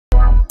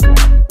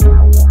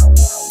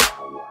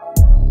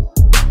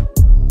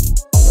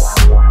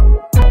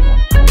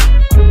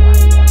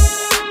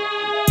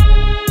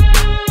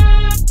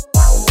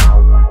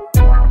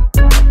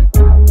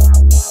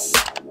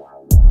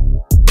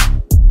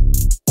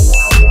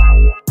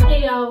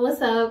y'all,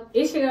 what's up?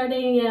 It's your girl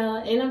Danielle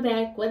and I'm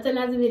back with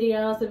another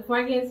video. So before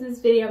I get into this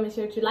video, make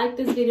sure that you like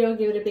this video,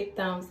 give it a big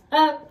thumbs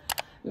up.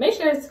 Make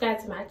sure to subscribe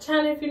to my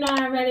channel if you're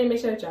not already. Make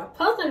sure that y'all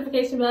post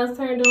notification bells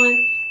turned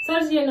on so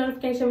that you get a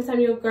notification every time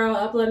your girl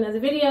upload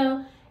another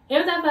video.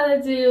 And without further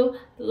ado,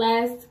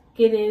 let's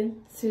get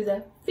into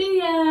the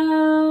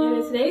video. And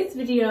in today's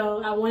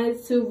video, I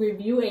wanted to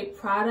review a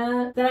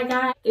product that I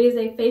got. It is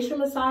a facial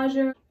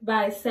massager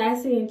by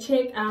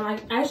Sassy+Chic. I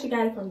actually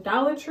got it from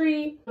Dollar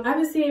Tree. I've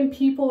been seeing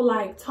people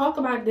like talk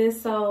about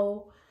this,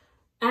 so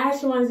I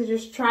actually wanted to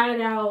just try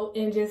it out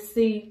and just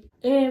see.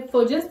 And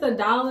for just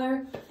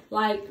 $1,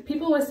 like,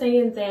 people were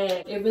saying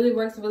that it really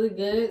works really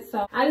good,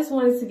 so I just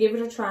wanted to give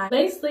it a try.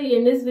 Basically,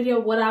 in this video,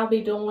 what I'll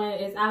be doing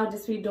is I'll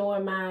just be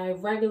doing my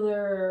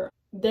regular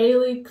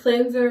daily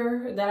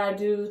cleanser that I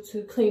do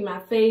to clean my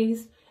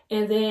face,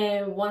 and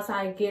then once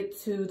I get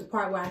to the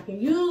part where I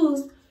can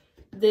use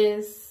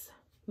this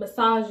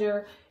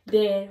massager,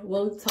 then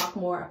we'll talk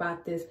more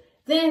about this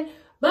then.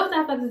 But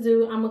without further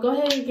ado, I'm gonna go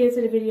ahead and get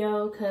into the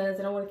video because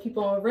I don't want to keep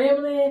on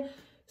rambling.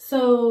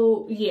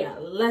 So yeah,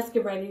 let's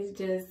get ready to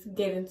just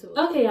get into it.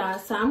 Okay y'all,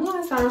 so I'm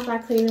gonna start off by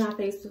cleaning my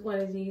face with one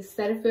of these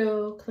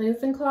Cetaphil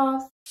cleansing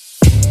cloths.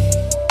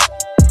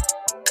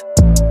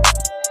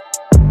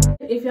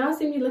 If y'all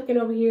see me looking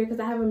over here, because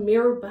I have a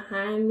mirror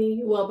behind me,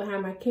 well,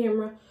 behind my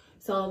camera,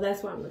 so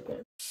that's why I'm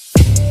looking.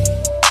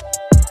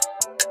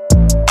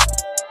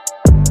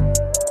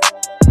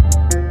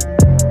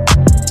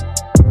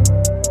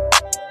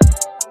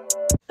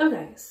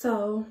 Okay,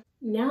 so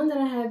now that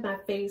I have my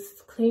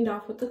face cleaned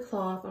off with the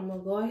cloth, I'm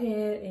gonna go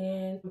ahead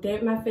and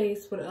damp my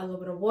face with a little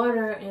bit of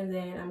water, and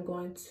then I'm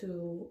going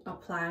to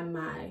apply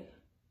my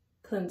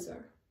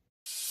cleanser.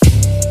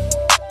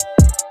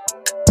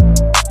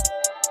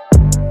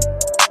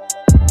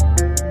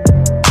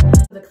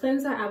 The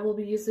cleanser I will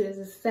be using is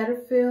a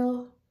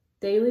Cetaphil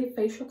Daily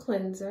Facial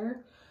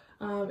Cleanser.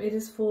 It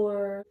is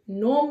for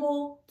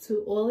normal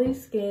to oily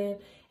skin,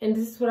 and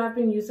this is what I've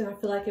been using. I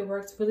feel like it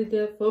works really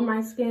good for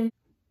my skin.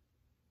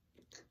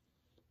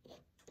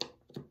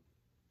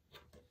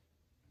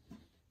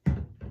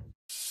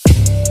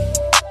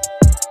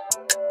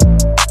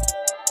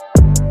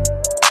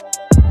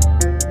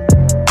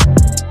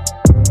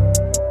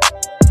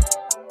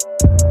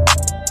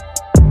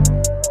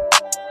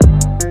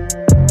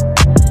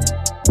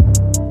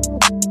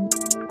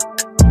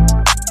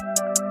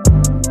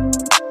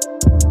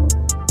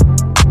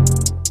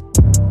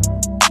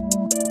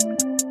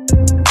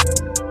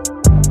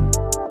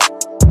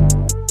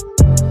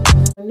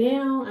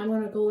 Now I'm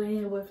going to go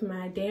in with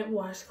my damp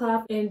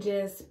washcloth and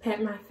just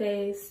pat my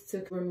face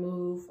to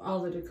remove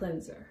all of the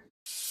cleanser.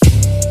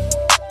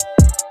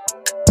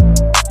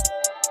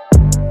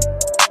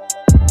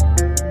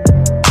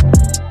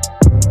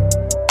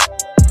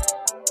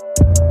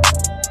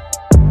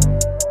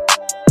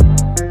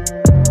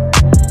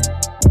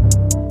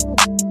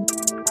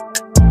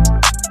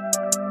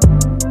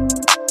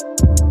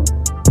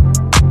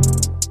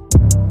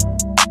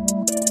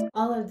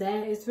 All of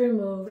that is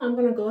removed. I'm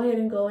gonna go ahead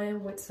and go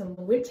in with some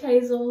witch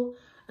hazel,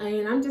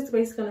 and I'm just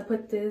basically gonna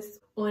put this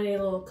on a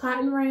little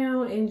cotton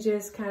round and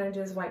just kind of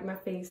just wipe my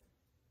face.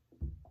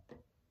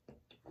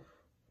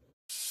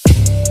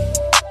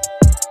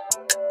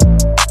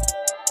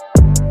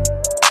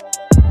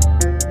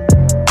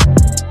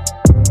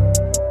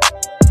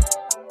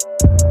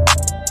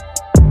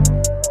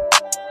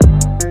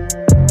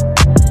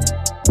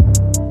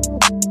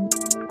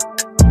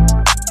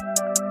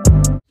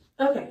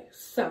 Okay,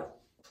 so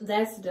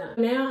that's done.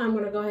 Now I'm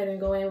going to go ahead and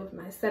go in with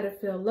my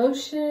Cetaphil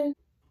lotion.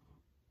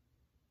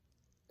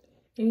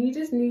 And you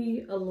just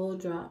need a little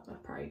drop. I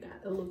probably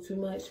got a little too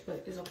much,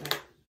 but it's okay.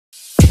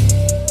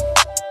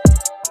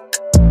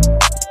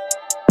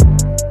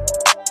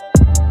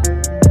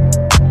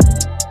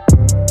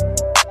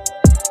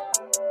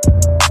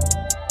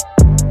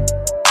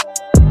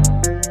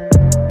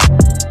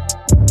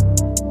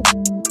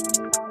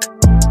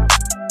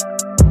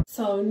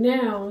 So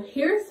now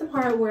here's the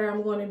part where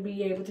I'm going to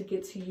be able to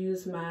get to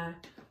use my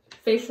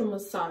facial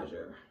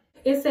massager.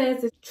 It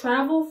says it's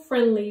travel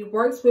friendly,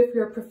 works with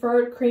your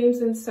preferred creams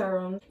and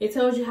serums. It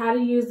tells you how to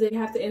use it. You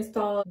have to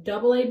install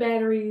AA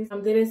batteries.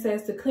 Then it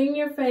says to clean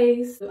your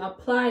face,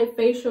 apply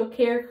facial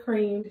care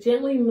cream,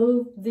 gently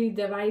move the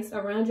device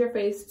around your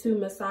face to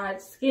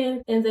massage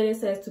skin. And then it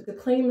says to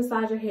clean,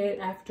 massage your head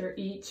after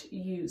each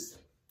use,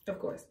 of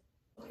course.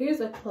 Here's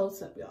a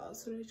close-up, y'all,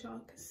 so that y'all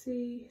can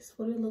see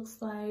what it looks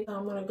like.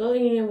 I'm gonna go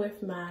in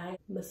with my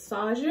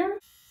massager.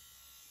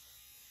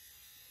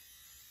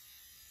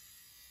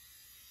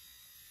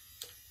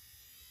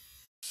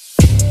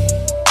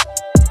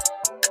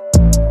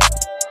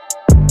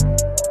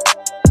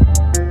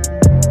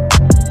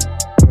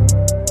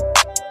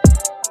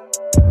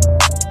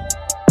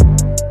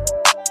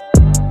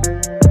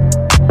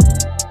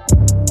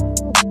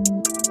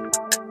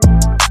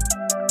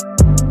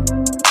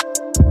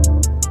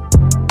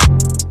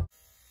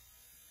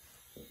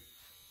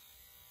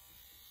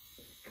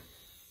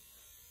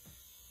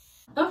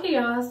 Okay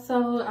y'all, y'all.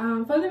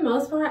 So for the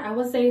most part, I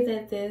would say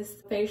that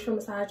this facial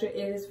massager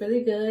is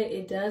really good.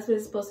 It does what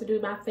it's supposed to do.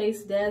 My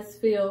face does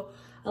feel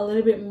a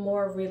little bit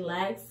more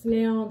relaxed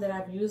now that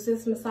I've used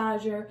this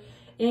massager.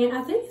 And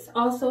I think it's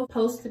also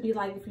supposed to be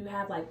like if you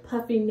have like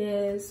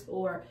puffiness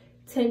or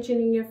tension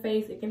in your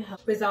face, it can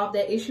help resolve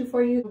that issue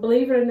for you.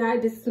 Believe it or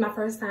not, this is my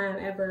first time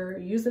ever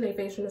using a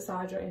facial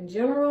massager in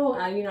general.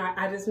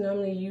 I just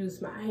normally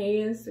use my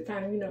hands to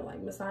kind of,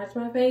 like massage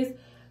my face.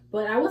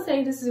 But I would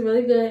say this is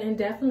really good, and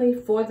definitely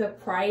for the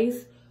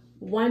price,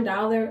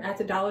 $1 at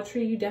the Dollar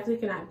Tree, you definitely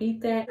cannot beat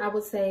that. I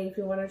would say if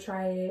you want to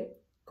try it,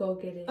 go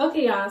get it.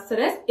 Okay, y'all, so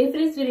that's it for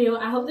this video.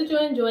 I hope that you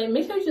enjoyed.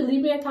 Make sure you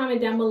leave me a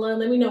comment down below and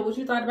let me know what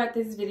you thought about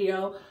this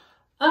video.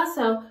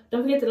 Also,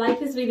 don't forget to like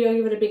this video,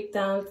 give it a big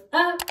thumbs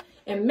up,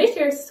 and make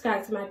sure to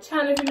subscribe to my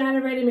channel if you're not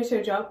already. Make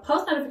sure y'all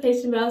post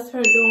notification bells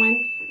turned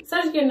on so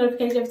that you get a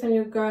notification every time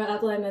your girl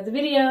upload another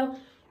video.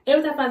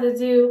 And without further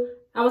ado,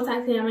 I will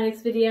talk to you in my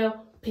next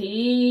video.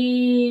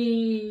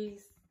 Peace.